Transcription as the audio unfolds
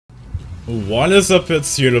What is up,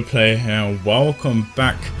 it's Utiplayer here, and welcome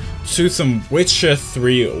back to some Witcher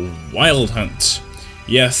 3 Wild Hunt.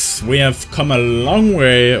 Yes, we have come a long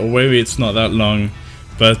way, or maybe it's not that long,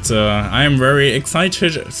 but I am very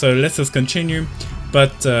excited, so let's just continue.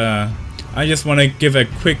 But I just want to give a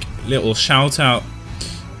quick little shout out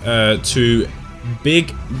to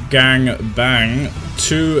Big Gang Bang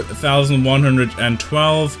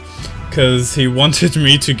 2112, because he wanted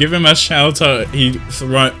me to give him a shout out. He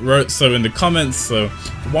wrote so in the comments, so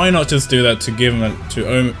why not just do that to give him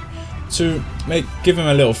give him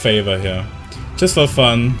a little favor here, just for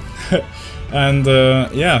fun. And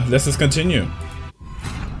yeah, let's just continue.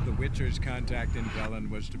 The Witcher's contact in Velen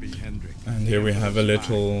was to be Hendrik. And here we have a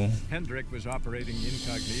little. Hendrik was operating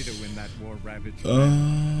incognito in that war-ravaged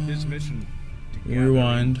his mission to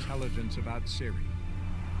gather intelligence about Ciri.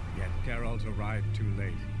 Yet Geralt arrived too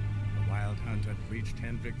late. The Wild Hunt had reached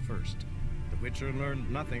Hendrik first. The Witcher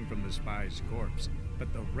learned nothing from the spy's corpse,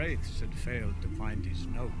 but the Wraiths had failed to find his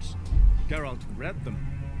notes. Geralt read them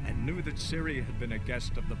and knew that Ciri had been a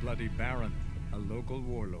guest of the Bloody Baron, a local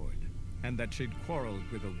warlord, and that she'd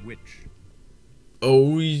quarreled with a witch.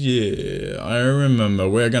 Oh yeah, I remember.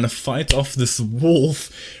 We're gonna fight off this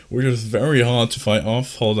wolf, which is very hard to fight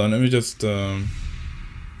off. Hold on, let me just hold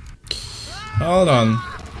on.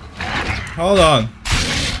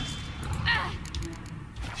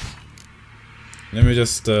 Let me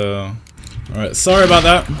just alright, sorry about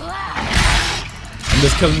that. I'm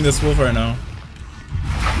just killing this wolf right now.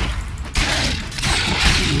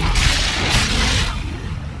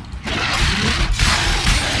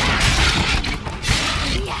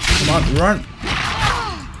 Come on, run!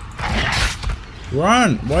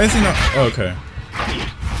 Run! Why is he not? Oh, okay.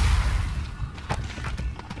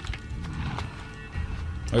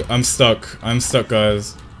 I'm stuck. I'm stuck,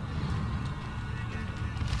 guys.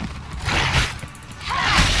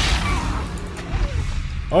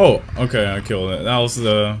 Oh, okay, I killed it. That was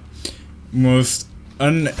the most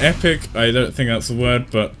unepic, I don't think that's a word,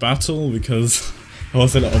 but battle, because it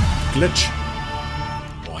was a little glitch.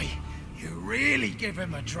 Boy, you really give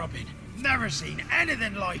him a drubbing. Never seen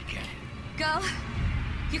anything like it. Girl,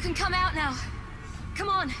 you can come out now. Come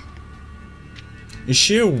on. Is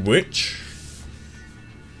she a witch?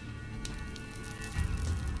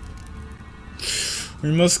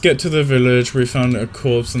 We must get to the village. We found a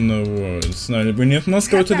corpse in the woods. No, we must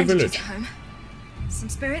go to the village. Home. Some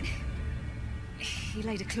spirit. He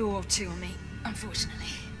laid a claw or two on me, unfortunately.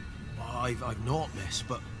 I've not, miss,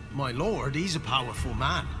 but my lord, he's a powerful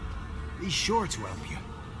man. He's sure to help you.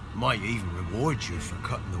 Might even reward you for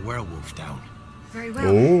cutting the werewolf down. Very well.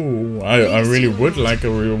 Oh, I really would like a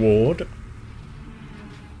reward.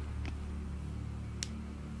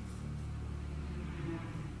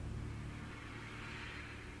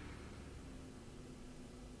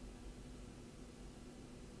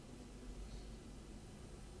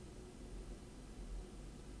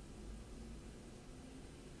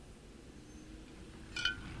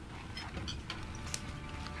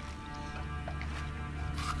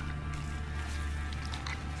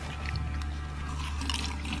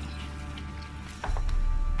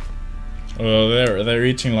 Well, they're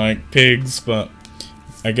eating like pigs, but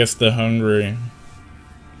I guess they're hungry.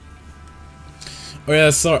 Oh yeah,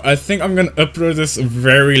 sorry. I think I'm gonna upload this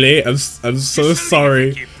very late. I'm so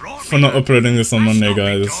sorry for not uploading this on Monday,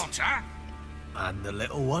 guys. And the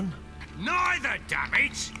little one? Neither, damn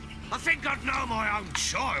it! I think I'd know my own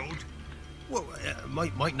child. Well,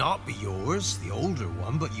 might not be yours, the older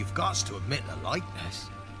one, but you've got to admit the likeness.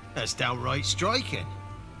 That's downright striking.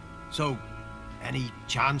 So, any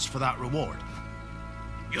chance for that reward?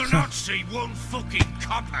 You'll not see one fucking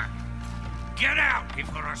copper. Get out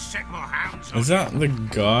before I set my hounds on Is that the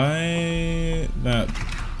guy that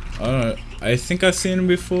I don't know? I think I've seen him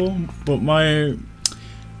before, but I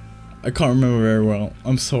can't remember very well.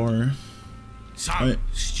 I'm sorry. So,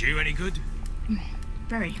 stew any good?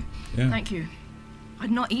 Very. Yeah. Thank you. I'd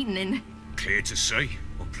not eaten in. Clear to see.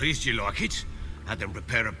 I'm pleased you like it. Had them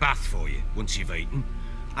prepare a bath for you once you've eaten.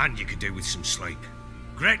 And you could do with some sleep.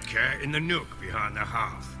 Gretka in the nook behind the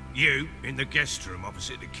hearth. You in the guest room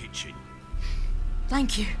opposite the kitchen.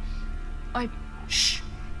 Thank you. Shh.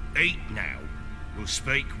 Eat now. We'll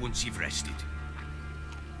speak once you've rested.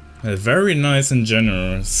 Very nice and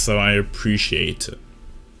generous, so I appreciate it.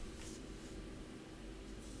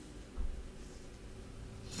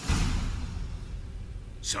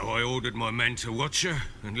 So I ordered my men to watch her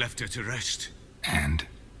and left her to rest. And?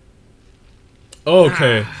 Oh,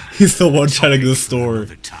 okay, he's the one telling the story.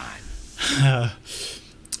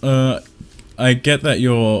 I get that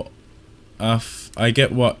you're I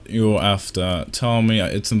get what you're after. Tell me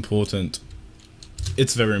it's important.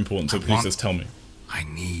 It's very important, so please just tell me. I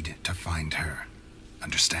need to find her.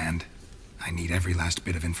 Understand? I need every last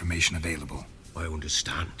bit of information available. I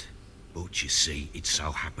understand. But you see, it so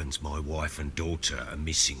happens my wife and daughter are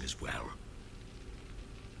missing as well.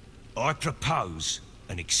 I propose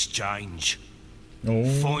an exchange. Oh.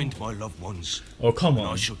 Find my loved ones. Oh, come and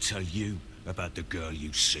on. I shall tell you about the girl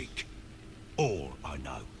you seek. All I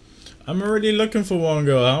know. I'm already looking for one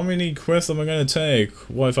girl. How many quests am I gonna take?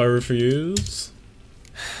 What if I refuse?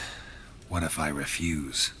 What if I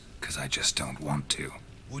refuse? Because I just don't want to.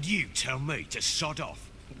 Would you tell me to sod off?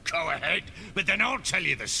 Go ahead, but then I'll tell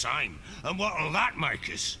you the same. And what'll that make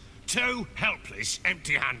us? Two helpless,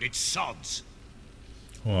 empty-handed sods.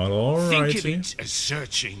 Well, Think of alrighty. it as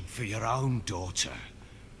searching for your own daughter.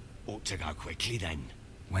 Ought to go quickly then.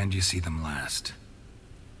 When do you see them last?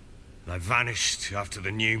 They vanished after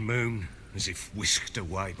the new moon, as if whisked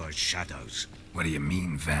away by shadows. What do you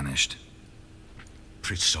mean, vanished?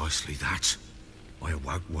 Precisely that. I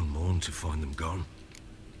awoke one morn to find them gone.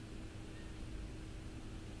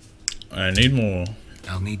 I need more.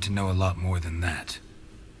 I'll need to know a lot more than that.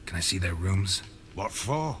 Can I see their rooms? What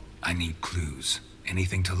for? I need clues.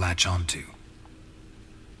 Anything to latch onto.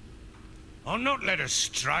 I'll not let a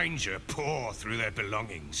stranger pore through their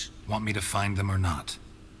belongings. Want me to find them or not?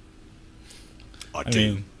 I I do.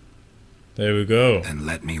 mean, there we go. Then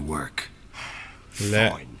let me work.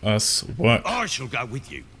 Let Fine. us work. I shall go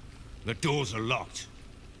with you. The doors are locked.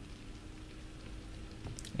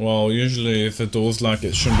 Well, usually if the door's locked,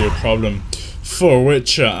 it shouldn't be a problem. For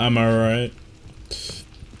Witcher, am I right?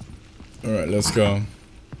 Alright, let's go.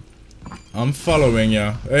 I'm following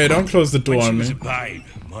ya. Hey, don't close the door When she on was me. a babe,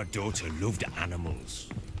 my daughter loved animals.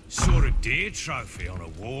 Saw a deer trophy on a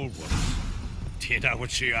wall once. Do you know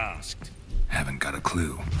what she asked? Haven't got a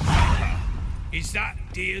clue. Is that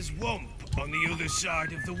deer's wump on the other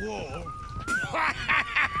side of the wall?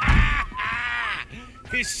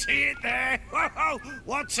 You see it there? Whoa,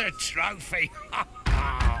 what's a trophy?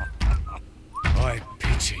 I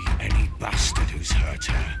pity any bastard who's hurt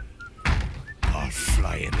her. I'll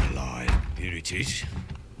flay him alive. Here it is.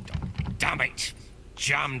 Damn it!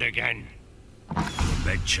 Jammed again. The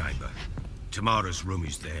bedchamber. Tamara's room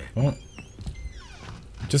is there. Oh.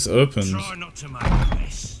 Just opened. Try not to make a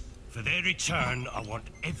mess. For their return, I want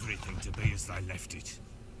everything to be as they left it.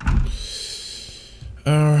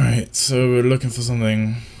 Alright, so we're looking for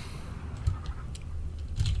something.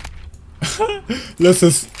 Let's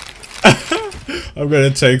just... I'm gonna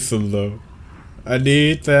take some though. I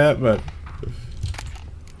need that, but...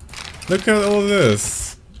 Look at all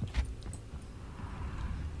this.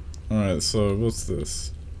 Alright, so what's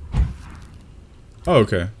this? Oh,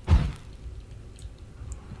 okay.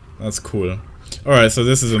 That's cool. Alright, so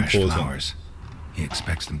this is Fresh important. flowers. He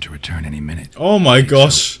expects them to return any minute. Oh my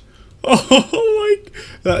gosh! Oh my...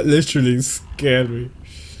 That literally scared me.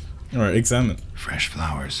 Alright, examine. Fresh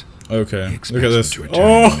flowers. Okay, He look expects at this. them to return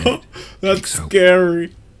any Oh, minute. that's Take soap.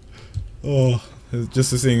 scary. Oh,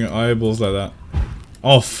 just seeing eyeballs like that.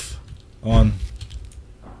 Off. On.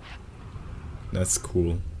 That's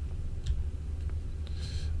cool.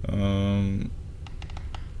 I'm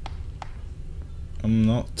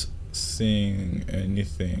not seeing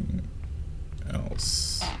anything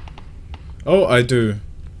else. Oh, I do.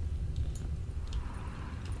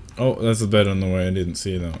 Oh, there's a bed on the way. I didn't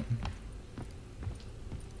see that.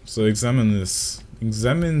 So examine this.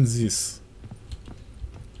 Examine this.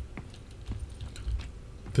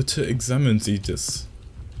 Bitte examine Sie das.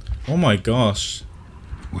 Oh my gosh.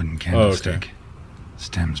 Wooden okay. candlestick.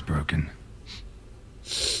 Stem's broken.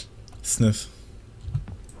 Sniff.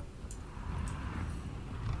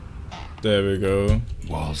 There we go.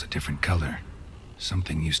 Walls a different color.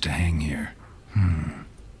 Something used to hang here.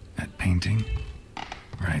 That painting?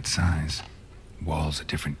 Right size. Walls a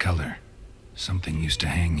different color. Something used to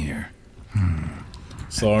hang here.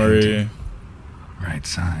 Sorry. Right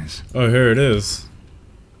size. Oh, here it is.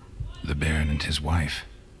 The Baron and his wife.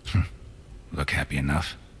 Look happy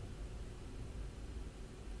enough.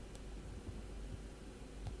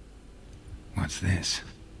 What's this?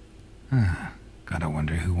 Gotta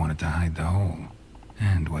wonder who wanted to hide the hole.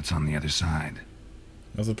 And what's on the other side.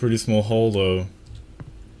 That's a pretty small hole though.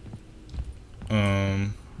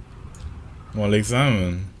 Well,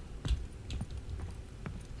 examine.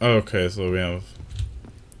 Okay, so we have...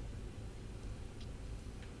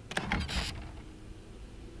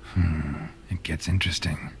 It gets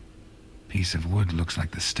interesting. Piece of wood looks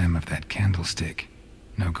like the stem of that candlestick.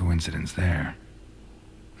 No coincidence there.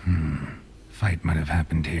 Fight might have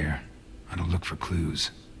happened here. I'll look for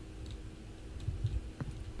clues.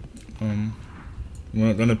 We're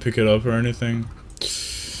not gonna pick it up or anything.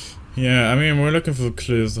 Yeah, I mean, we're looking for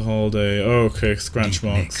clues the whole day. Oh, okay, scratch Deep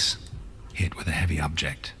marks. nicks. Hit with a heavy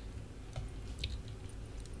object.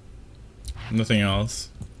 Nothing else.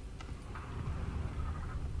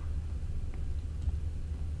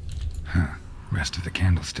 Huh. Rest of the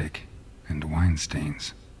candlestick. And wine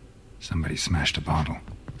stains. Somebody smashed a bottle.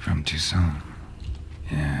 From Toussaint.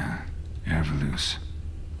 Yeah. Herveloos.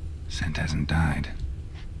 Scent hasn't died.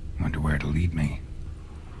 Wonder where it'll lead me.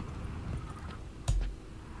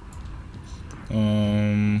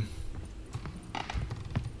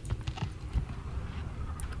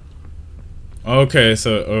 Okay,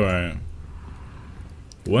 so, alright.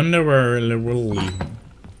 Wonder where it will lead me.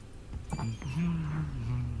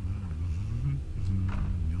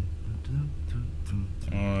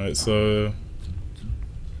 Alright, so...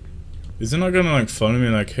 Is he not gonna, like, follow me,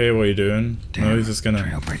 like, hey, what are you doing? Damn, No, he's just gonna...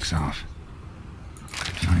 trail breaks off.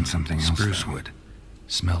 Could find something else. Spruce wood.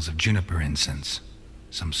 Smells of juniper incense.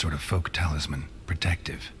 Some sort of folk talisman.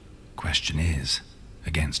 Protective. Question is,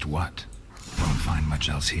 against what? Won't find much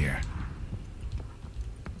else here.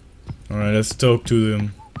 Alright, let's talk to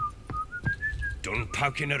them. Done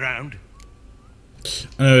poking around?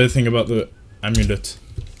 I know everything about the amulet.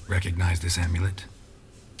 Recognize this amulet?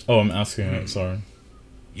 Oh, I'm asking it, sorry.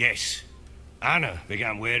 Yes. Anna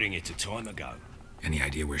began wearing it a time ago. Any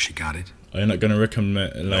idea where she got it? Are you not gonna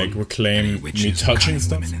recommend, like, Any reclaim me witches or touching cunning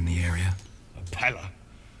stuff? women in the area? A Pella.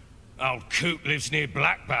 Old Coot lives near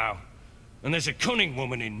Blackbow. And there's a cunning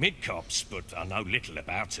woman in Midcopse, but I know little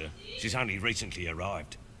about her. She's only recently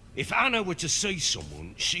arrived. If Anna were to see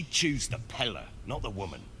someone, she'd choose the Pella, not the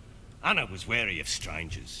woman. Anna was wary of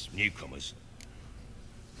strangers, newcomers.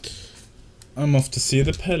 I'm off to see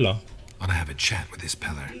the pillar. Ought to have a chat with this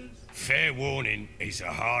Peller. Fair warning, he's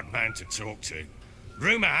a hard man to talk to.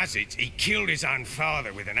 Rumour has it he killed his own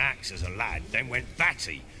father with an axe as a lad, then went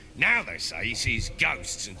batty. Now they say he sees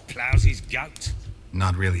ghosts and ploughs his goat.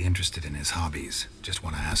 Not really interested in his hobbies. Just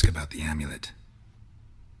want to ask about the amulet.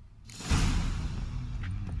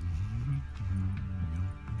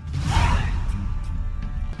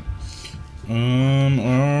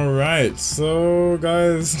 Alright, so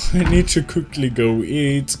guys, I need to quickly go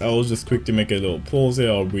eat. I'll just quickly make a little pause here.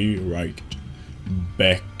 I'll be right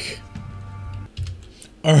back.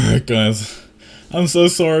 Alright guys, I'm so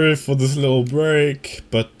sorry for this little break,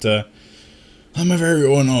 but I'm a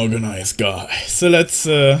very unorganized guy. So let's,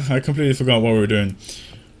 I completely forgot what we were doing.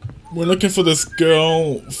 We're looking for this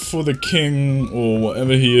girl, for the king, or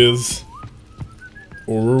whatever he is.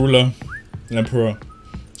 Or ruler, emperor.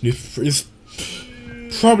 He's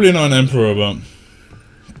probably not an emperor, but...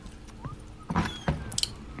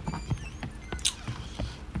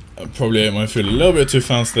 I probably ate my food a little bit too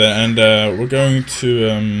fast there, and we're going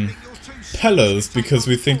to Pellers because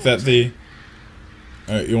we think that the...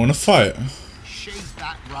 you wanna fight?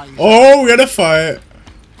 Oh, we're gonna fight!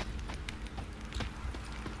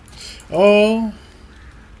 Oh!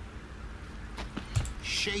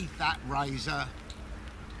 Sheath that razor.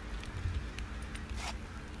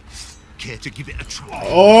 Care to give it a try?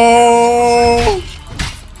 Oh!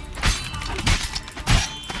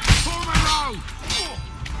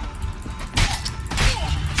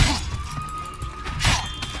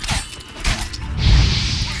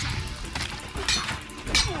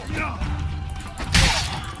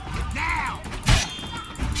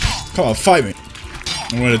 Come on, fight me.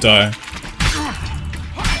 I'm gonna die.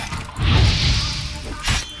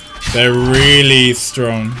 They're really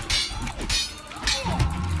strong.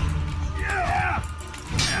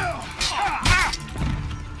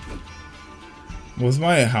 Was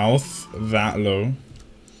my health that low?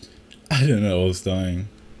 I didn't know I was dying.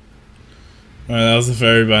 Alright, that was a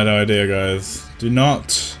very bad idea, guys. Do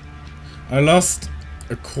not... I lost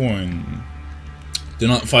a coin. Do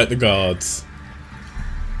not fight the guards.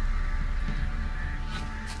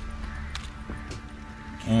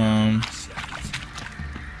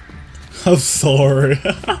 I'm sorry.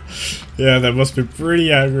 Yeah, that must be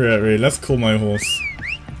pretty angry at me. Let's call my horse.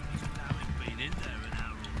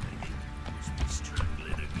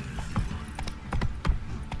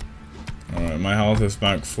 Alright, my health is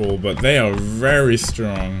back full, but they are very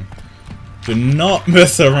strong. Do not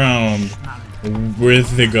mess around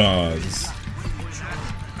with the guards.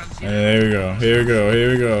 There we go, here we go,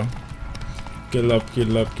 here we go. Get up,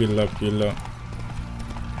 get up, get up, get up.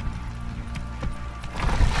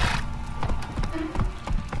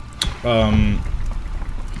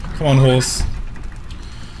 Come on, horse.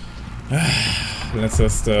 Let's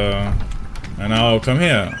just, and now come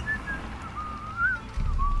here.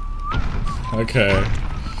 Okay.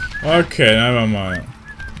 Okay, never mind.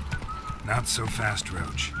 Not so fast,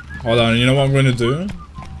 Roach. Hold on, you know what I'm gonna do?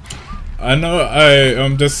 I know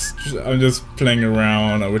I'm just playing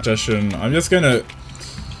around, which I shouldn't. I'm just gonna.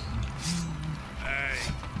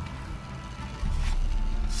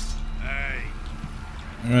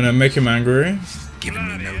 I'm gonna make him angry. Giving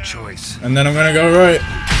me no choice. And then I'm gonna go right.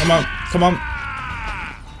 Come on, come on.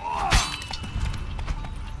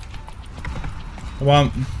 Come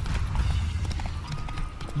on.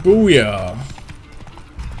 Booyah.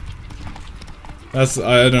 That's,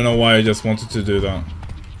 I don't know why I just wanted to do that.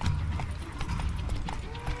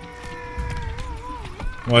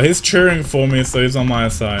 Well, he's cheering for me, so he's on my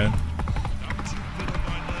side.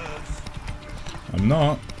 I'm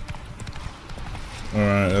not.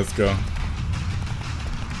 Alright, let's go.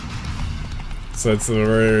 So it's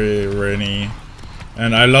very rainy.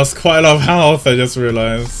 And I lost quite a lot of health, I just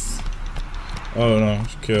realized. Oh no,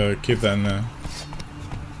 keep that in there.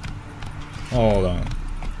 Hold on.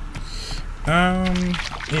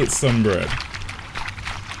 Eat some bread.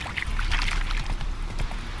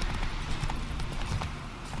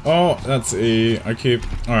 Oh, that's E. I keep...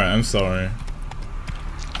 Alright, I'm sorry.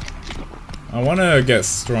 I wanna get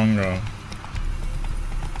stronger.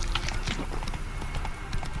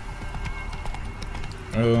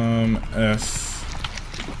 F.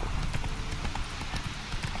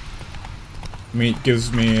 Meat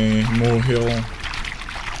gives me more heal.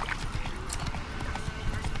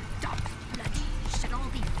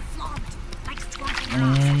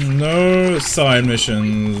 No side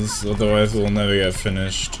missions, otherwise we'll never get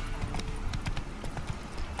finished.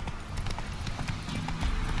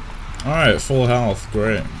 Alright, full health,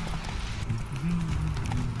 great.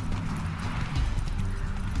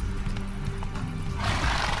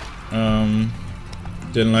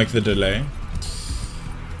 Didn't like the delay.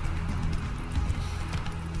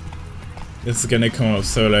 This is gonna come up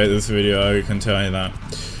so late, this video, I can tell you that.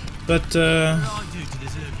 But,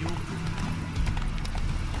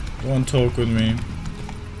 won't talk with me.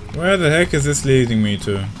 Where the heck is this leading me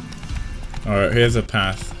to? Alright, here's a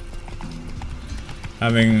path.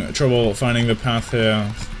 Having trouble finding the path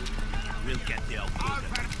here.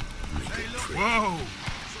 Whoa!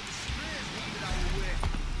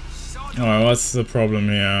 Alright, what's the problem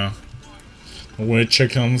here? Witcher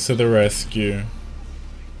comes to the rescue.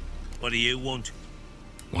 What do you want?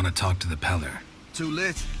 Want to talk to the Peller. Too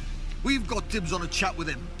late. We've got dibs on a chat with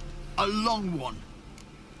him. A long one.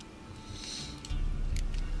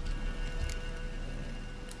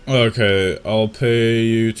 Okay, I'll pay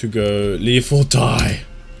you to go. Leave or die.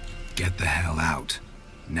 Get the hell out.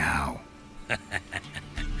 Now.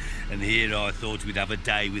 And here I thought we'd have a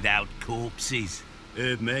day without corpses.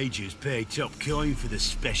 Herb Major's paid top coin for the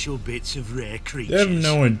special bits of rare creatures. They have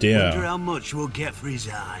no idea. Wonder how much we'll get for his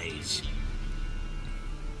eyes.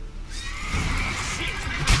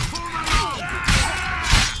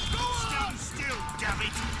 Stand still, damn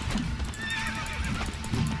it!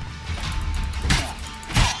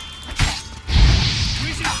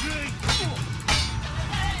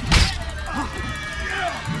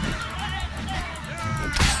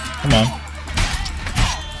 Come on.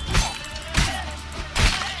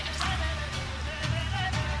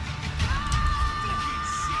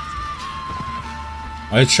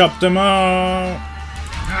 I chopped them out.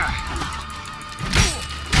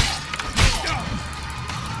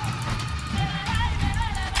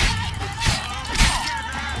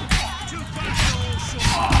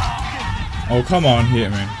 Oh, come on,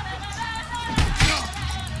 hit me.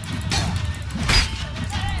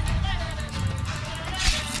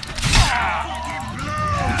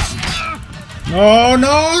 No,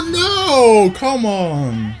 no, no! Come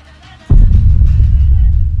on!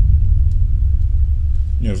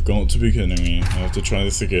 You've got to be kidding me. I have to try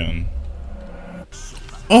this again.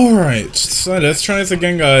 Alright, so let's try this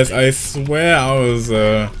again, guys. I swear I was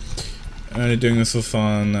only doing this for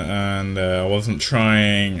fun, and I wasn't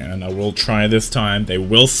trying, and I will try this time. They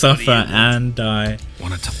will suffer and die.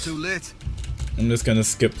 Too late. I'm just gonna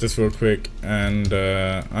skip this real quick, and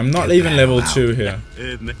I'm not even level 2 here.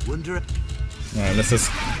 Alright, let's just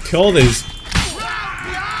kill these.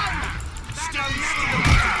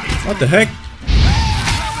 What the heck?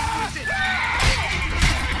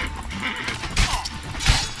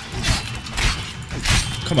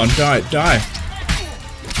 Come on, die, die.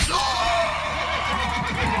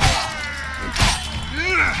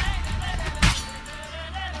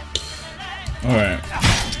 Alright.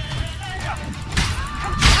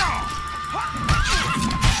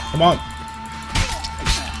 Come on.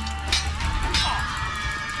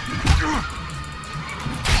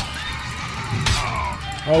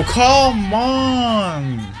 Oh, come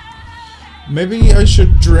on! Maybe I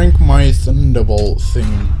should drink my Thunderbolt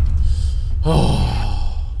thing. Oh.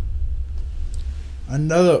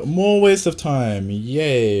 Another more waste of time.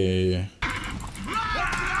 Yay.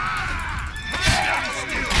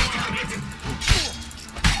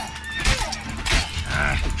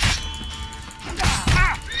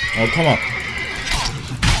 Oh, come on.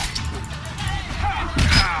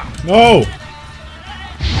 No!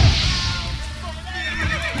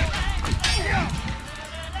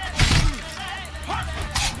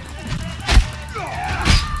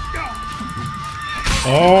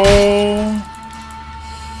 Oh.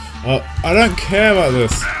 I don't care about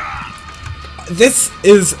this. This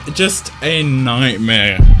is just a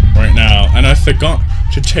nightmare right now, and I forgot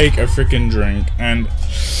to take a freaking drink, and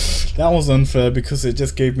that was unfair because it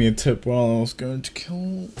just gave me a tip while I was going to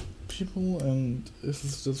kill people, and this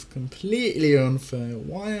is just completely unfair.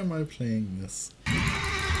 Why am I playing this?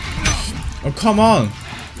 Oh, come on!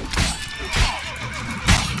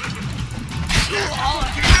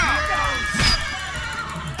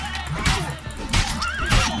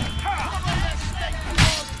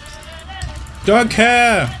 Don't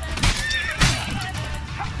care!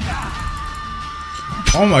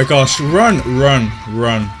 Oh my gosh, run, run,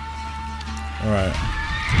 run. Alright.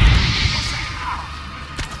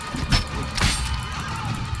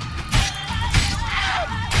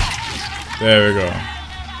 There we go.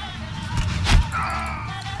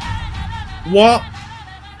 What?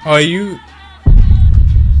 Are you...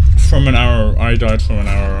 From an arrow. I died from an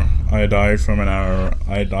arrow. I died from an arrow.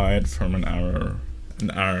 I died from an arrow.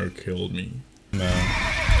 An arrow killed me. No.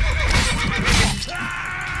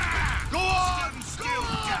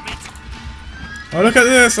 Oh, look at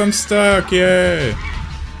this! I'm stuck! Yay!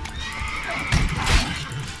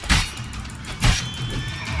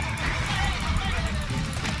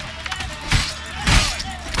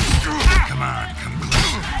 Come on, come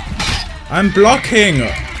closer. I'm blocking!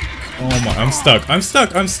 Oh my, I'm stuck. I'm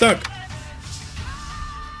stuck! I'm stuck!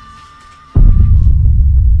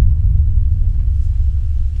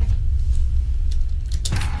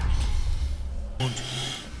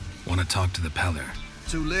 Want to talk to the Peller?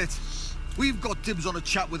 Too late. We've got dibs on a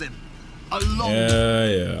chat with him.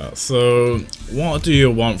 Yeah. So, what do you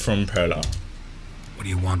want from Pella? What do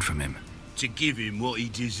you want from him? To give him what he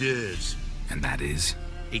deserves. And that is?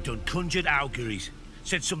 He done conjured auguries.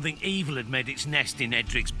 Said something evil had made its nest in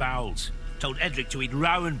Edric's bowels. Told Edric to eat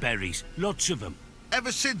rowan berries. Lots of them.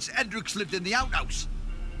 Ever since Edric's lived in the outhouse.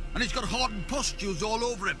 And he's got hardened pustules all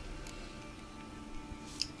over him.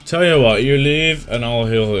 Tell you what, you leave and I'll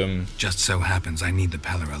heal him. Just so happens I need the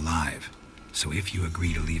Peller alive. So if you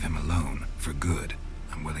agree to leave him alone, for good,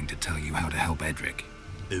 I'm willing to tell you how to help Edric.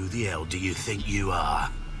 Who the hell do you think you are?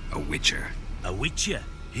 A witcher. A witcher?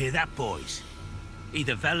 Hear that, boys?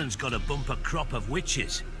 Either Velen's got a bumper crop of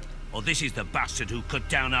witches, or this is the bastard who cut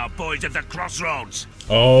down our boys at the crossroads.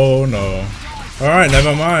 Oh no. Alright,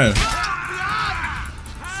 never mind.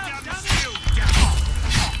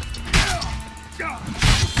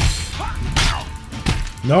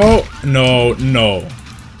 No, no, no.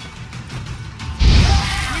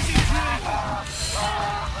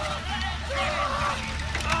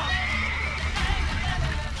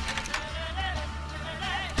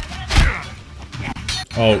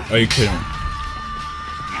 Oh, are you kidding me?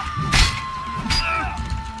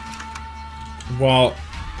 Well...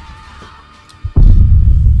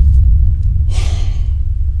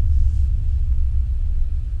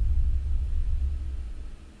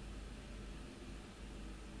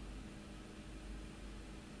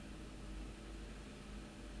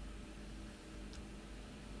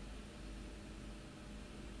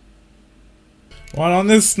 Well, on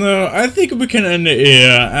this note, I think we can end it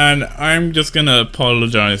here, and I'm just gonna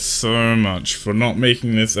apologize so much for not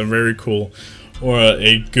making this a very cool or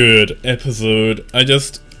a good episode. I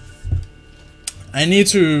need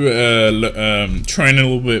to train a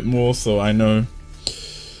little bit more so I know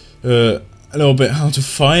a little bit how to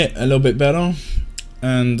fight a little bit better.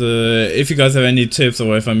 And if you guys have any tips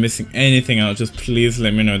or if I'm missing anything out, just please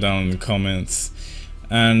let me know down in the comments.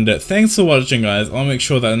 And thanks for watching, guys. I'll make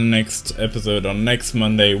sure that the next episode on next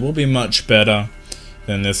Monday will be much better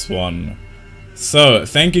than this one. So,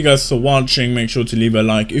 thank you guys for watching. Make sure to leave a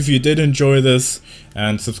like if you did enjoy this,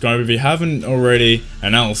 and subscribe if you haven't already,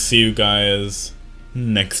 and I'll see you guys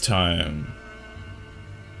next time.